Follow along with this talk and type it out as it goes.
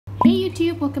Hey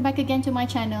YouTube, welcome back again to my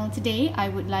channel. Today I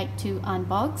would like to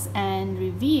unbox and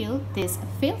reveal this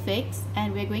FAILFIX,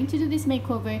 and we're going to do this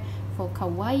makeover for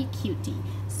Kawaii Qtee.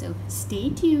 So stay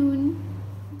tuned.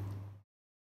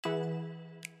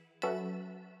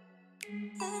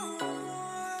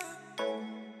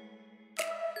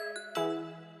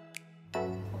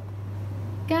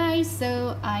 Guys,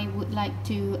 so I would like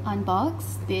to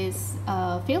unbox this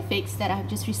FAILFIX that I've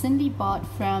just recently bought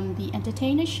from the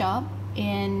entertainer shop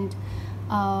in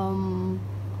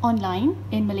online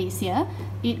in Malaysia.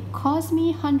 It cost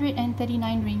me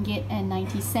 139 ringgit and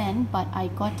 90 cent, but I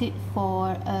got it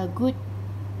for a good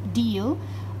deal.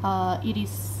 It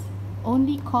is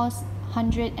only cost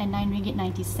 109 ringgit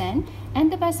 90 cent, and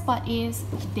the best part is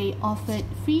they offered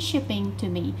free shipping to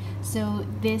me. So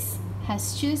this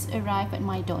has just arrived at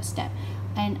my doorstep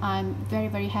and I'm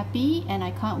very happy, and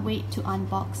I can't wait to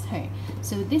unbox her.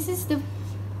 So this is the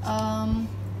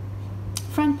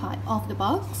front part of the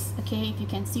box. Okay, if you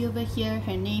can see over here,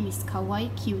 her name is Kawaii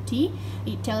Qtee.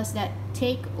 It tells that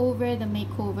take over the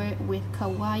makeover with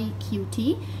Kawaii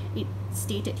Qtee. It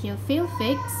stated here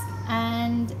FAILFIX,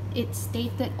 and it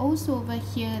stated also over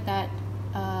here that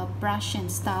brush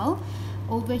and style.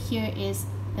 Over here is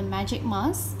the magic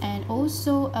mask, and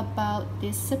also about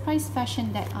this surprise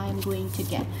fashion that I'm going to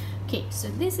get. Okay, so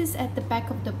this is at the back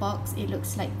of the box. It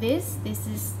looks like this. This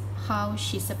is how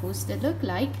she's supposed to look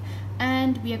like,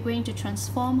 and we are going to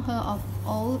transform her of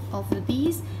all of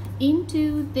these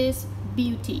into this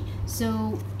beauty.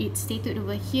 So it's stated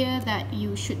over here that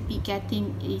you should be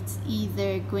getting, it's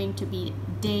either going to be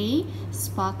day,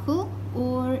 sparkle,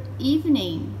 or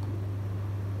evening.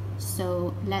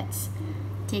 So let's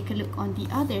take a look on the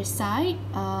other side.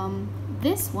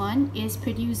 This one is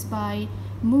produced by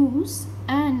Moose,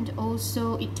 and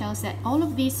also it tells that all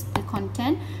of these, the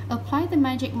content: apply the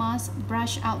magic mask,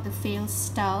 brush out the fail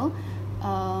style,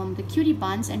 the cutie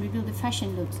buns, and reveal the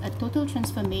fashion looks. A total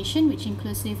transformation which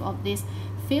inclusive of this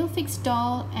FAILFIX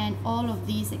doll and all of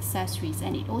these accessories.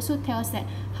 And it also tells that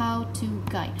how to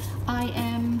guide. I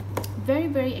am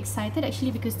very excited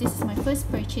actually, because this is my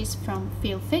first purchase from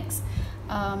FAILFIX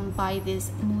by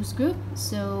this Moose group,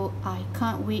 so I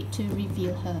can't wait to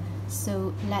reveal her.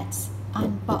 So let's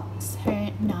unbox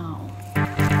her now.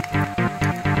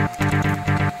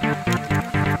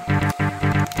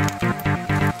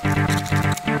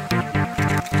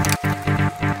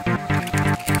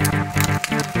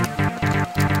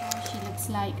 She looks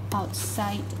like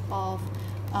outside of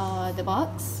the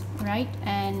box, right?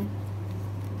 And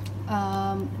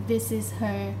this is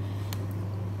her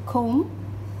comb.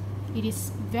 It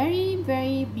is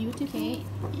very beautiful.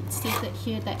 It's stated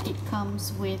here that it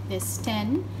comes with this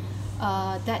stand.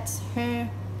 That's her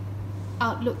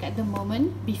outlook at the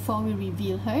moment before we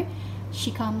reveal her. She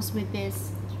comes with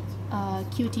this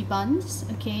cutie buns,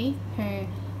 okay, her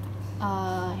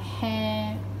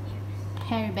hair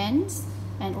bands,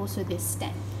 and also this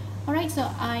stand. Alright, so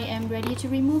I am ready to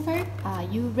remove her. Are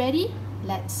you ready?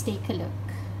 Let's take a look.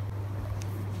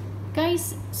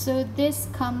 Guys, so this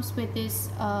comes with this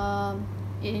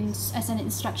as an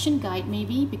instruction guide,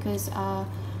 maybe, because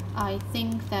I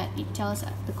think that it tells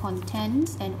the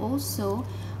contents, and also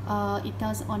it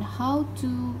tells on how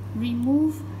to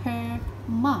remove her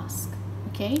mask.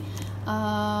 Okay,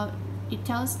 it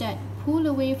tells that pull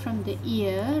away from the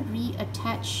ear,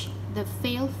 reattach the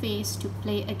fail face to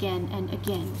play again and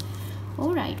again.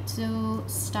 Alright, so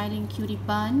styling cutie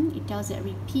bun, it tells that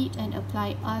repeat and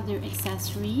apply other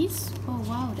accessories. Oh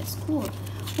wow, that's cool.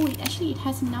 Oh, it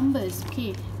has numbers.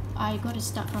 Okay, I got to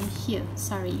start from here,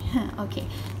 sorry. Okay,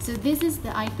 so this is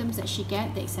the items that she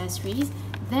get, the accessories.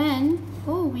 Then,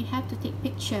 oh, we have to take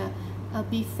picture, a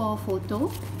before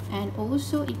photo, and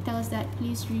also it tells that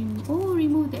please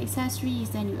remove the accessories.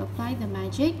 Then you apply the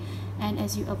magic, and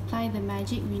as you apply the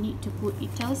magic, we need to put,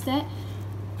 it tells that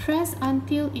press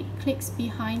until it clicks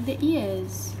behind the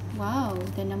ears. Wow.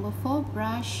 Then number 4,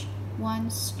 brush one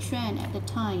strand at a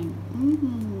time.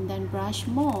 Then brush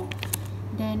more.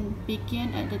 Then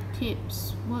begin at the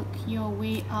tips, work your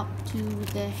way up to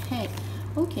the head.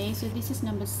 Okay, so this is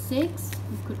number 6.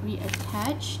 We could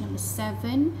reattach. Number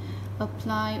 7,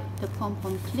 apply the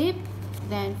pom-pom clip,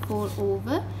 then fold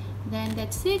over. Then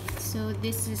that's it. So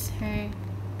this is her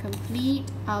complete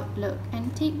outlook,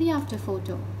 and take the after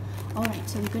photo. Alright,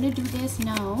 so we're going to do this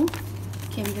now.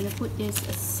 Okay, we're going to put this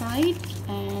aside,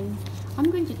 and I'm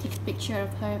going to take a picture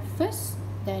of her first,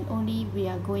 then only we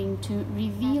are going to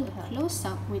reveal her close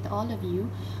up with all of you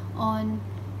on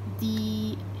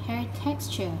the hair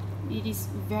texture. It is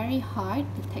very hard.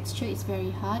 The texture is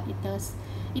very hard. It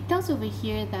tells over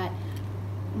here that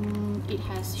it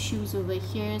has shoes over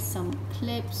here, some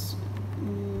clips,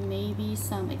 maybe maybe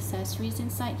some accessories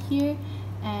inside here,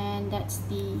 and that's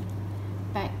the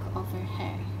back of her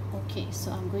hair. Okay,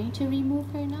 so I'm going to remove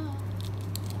her now.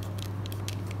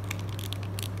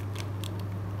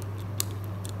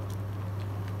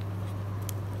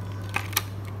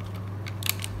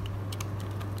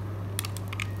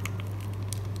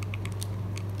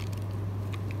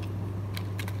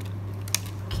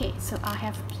 Okay, so I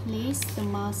have placed the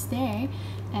mask there,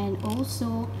 and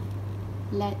also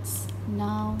let's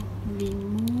now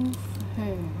remove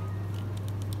her.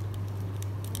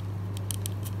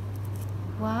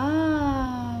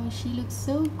 Wow, she looks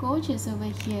so gorgeous over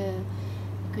here.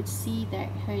 You could see that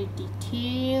her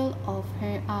detail of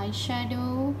her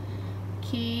eyeshadow.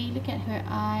 Okay, look at her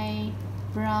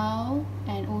eyebrow,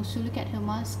 and also look at her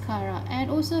mascara, and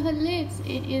also her lips.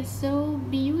 It is so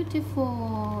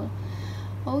beautiful.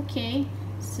 Okay,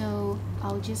 so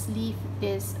I'll just leave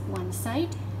this one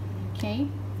side. Okay,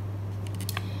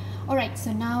 alright,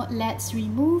 so now let's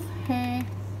remove her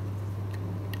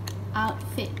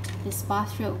outfit, this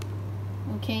bathrobe.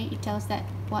 Okay, it tells that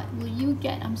what will you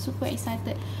get. I'm super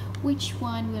excited. Which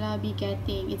one will I be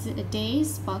getting? Is it a day,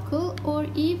 sparkle, or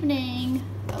evening?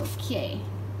 Okay,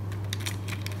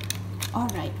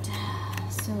 alright,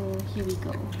 so here we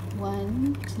go.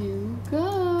 1, 2,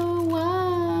 go.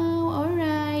 Wow,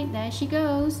 alright, there she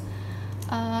goes.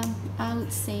 I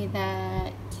would say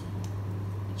that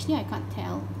actually I can't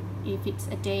tell if it's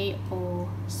a day or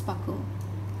sparkle.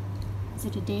 Is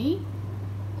it a day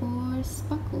or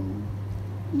sparkle?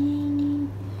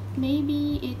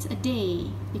 Maybe it's a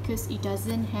day because it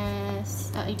doesn't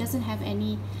have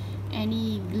any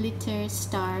glitter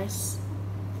stars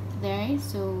there,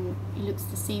 so it looks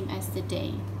the same as the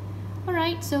day.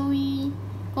 Alright, so we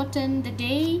gotten the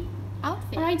day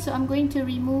outfit. Alright, so I'm going to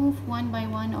remove one by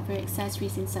one of her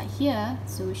accessories inside here.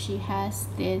 So she has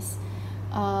this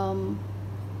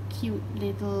cute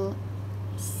little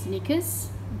sneakers.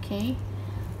 Okay,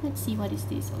 let's see, what is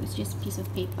this? Oh, it's just a piece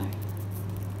of paper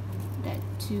that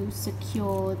to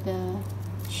secure the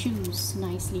shoes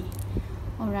nicely.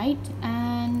 Alright,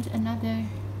 and another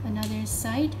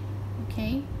side.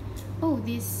 Okay, oh,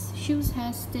 this shoes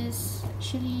has this,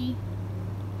 actually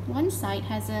one side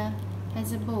has a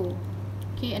bow.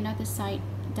 Okay, another side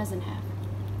doesn't have.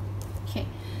 Okay,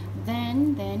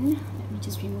 then let me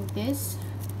just remove this.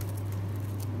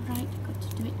 Right, got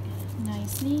to do it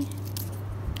nicely.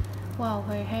 Wow,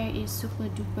 her hair is super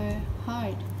duper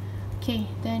hard. Okay,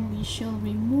 then we shall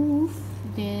remove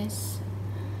this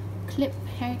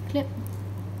hair clip.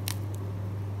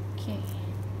 Okay,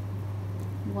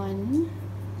 1,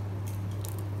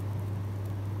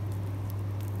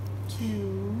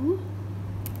 2.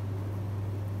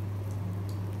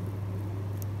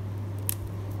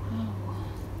 Wow,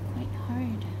 quite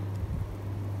hard.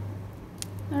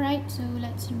 Alright, so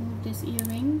let's remove these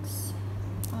earrings.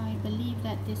 I believe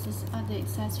that this is other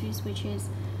accessories, which is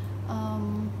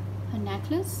her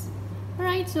necklace.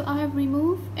 Alright, so I have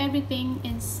removed everything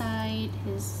inside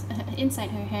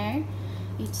inside her hair.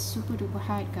 It's super duper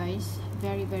hard, guys.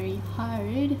 Very, very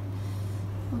hard.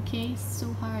 Okay,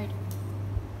 so hard.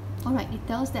 Alright, it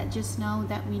tells that just now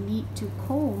that we need to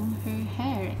comb her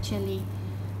hair actually.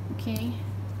 Okay,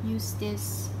 use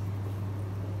this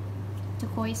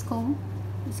turquoise comb,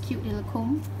 this cute little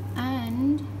comb,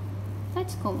 and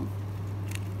let's comb.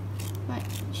 But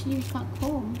actually we can't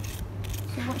comb.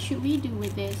 So what should we do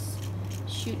with this?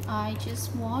 Should I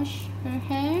just wash her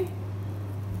hair?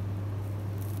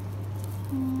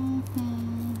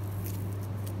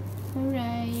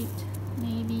 Alright,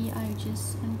 maybe I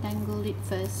just untangle it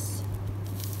first.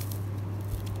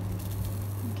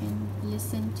 You can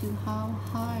listen to how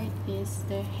hard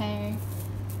the hair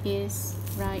is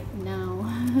right now.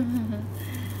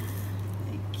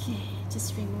 Okay,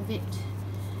 just remove it.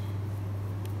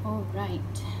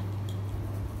 Alright.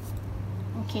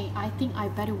 Okay, I think I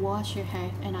better wash her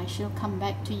hair and I shall come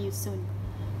back to you soon.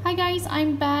 Hi guys,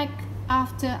 I'm back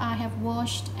after I have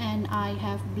washed and I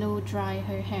have blow dry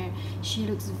her hair. She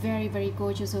looks very, very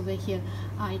gorgeous over here.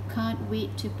 I can't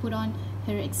wait to put on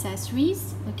her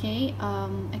accessories. Okay,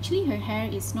 actually her hair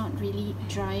is not really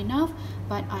dry enough,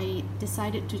 but I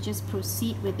decided to just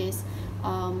proceed with this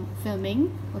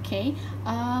filming. Okay,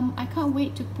 I can't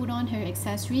wait to put on her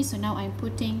accessories. So now I'm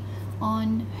putting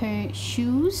on her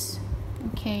shoes.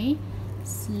 Okay,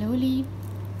 slowly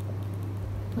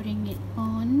putting it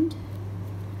on.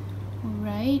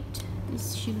 Alright,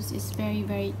 this shoes is very,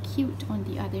 very cute on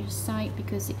the other side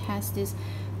because it has this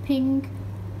pink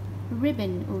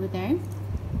ribbon over there.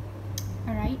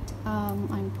 Alright,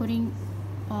 I'm putting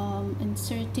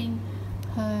inserting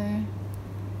her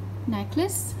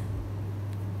necklace.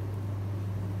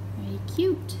 Very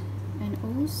cute. and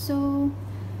also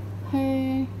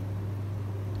her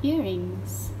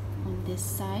earrings on this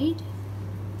side.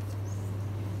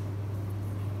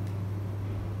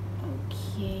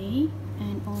 Okay,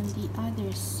 and on the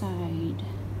other side.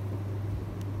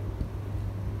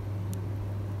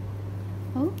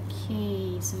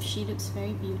 Okay, so she looks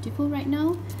very beautiful right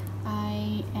now.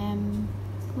 I am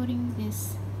putting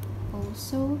this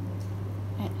also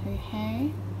at her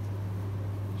hair.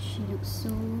 She looks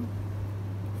so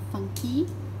funky.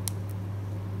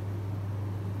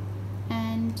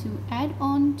 And to add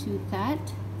on to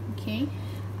that, okay,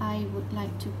 I would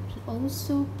like to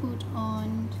also put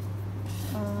on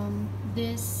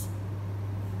this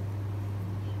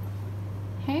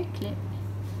hair clip.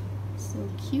 So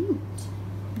cute.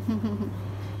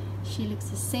 She looks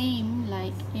the same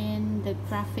like in the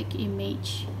graphic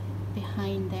image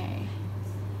behind there.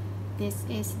 This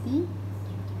is the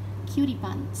cutie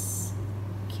buns.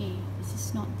 Okay, this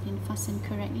is not been fastened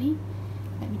correctly.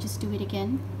 Let me just do it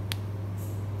again.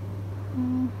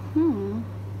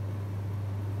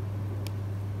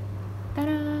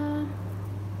 Ta-da!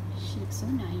 She looks so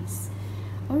nice.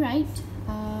 Alright,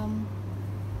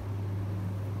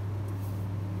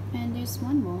 and there's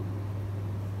one more.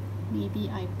 Maybe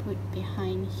I put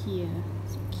behind here.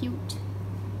 So cute.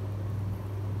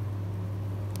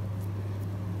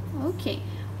 Okay,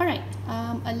 alright,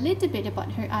 a little bit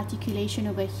about her articulation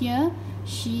over here.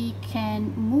 She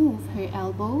can move her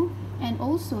elbow and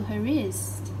also her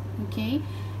wrist, okay,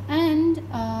 and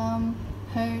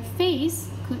her face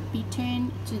could be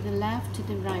turned to the left, to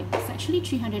the right. It's actually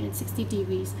 360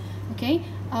 degrees, okay.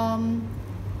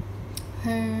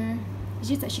 It's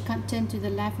just that she can't turn to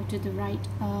the left or to the right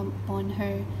on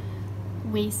her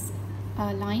waist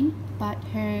line, but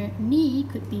her knee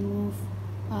could be moved.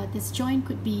 This joint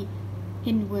could be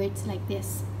inwards like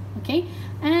this, okay,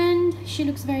 and she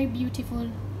looks very beautiful.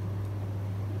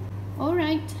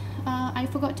 Alright, I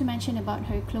forgot to mention about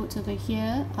her clothes over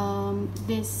here.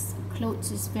 This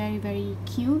clothes is very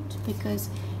cute because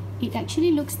it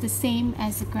actually looks the same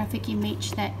as the graphic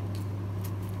image that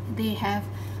they have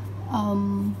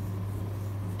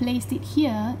placed it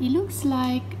here. It looks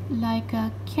like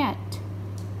a cat.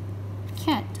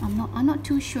 I'm not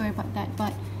too sure about that,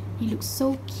 but it looks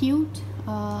so cute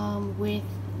with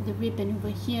the ribbon over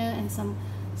here and some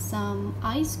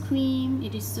ice cream.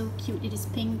 It is so cute. It is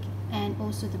pink, and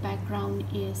also the background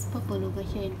is purple over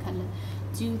here in color.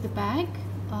 To the back,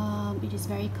 it is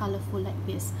very colorful like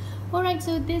this. Alright,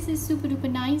 so this is super duper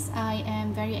nice. I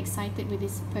am very excited with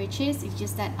this purchase. It's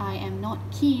just that I am not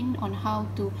keen on how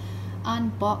to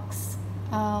unbox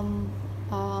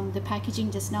the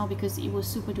packaging just now because it was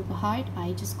super duper hard.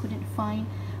 I just couldn't find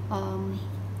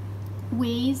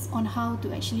ways on how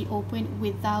to actually open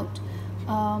without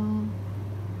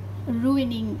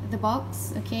ruining the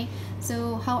box, okay.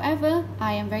 So however,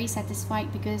 I am very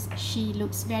satisfied because she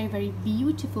looks very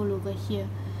beautiful over here.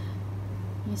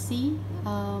 You see,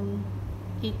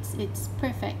 it's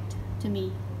perfect to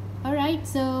me. Alright,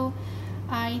 so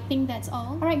I think that's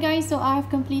all. Alright guys, so I've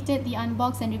completed the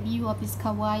unbox and review of this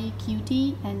Kawaii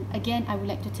Qtee, and again I would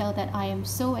like to tell that I am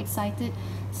so excited,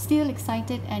 still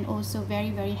excited, and also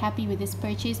very happy with this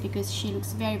purchase because she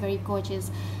looks very gorgeous.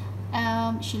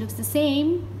 She looks the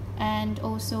same and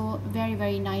also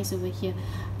very nice over here.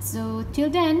 So till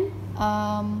then,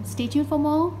 stay tuned for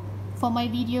more for my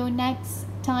video next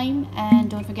time, and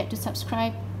don't forget to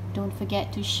subscribe. Don't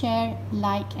forget to share,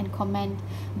 like, and comment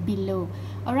below.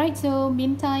 Alright, so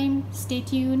meantime, stay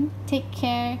tuned, take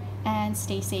care, and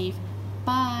stay safe.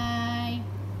 Bye.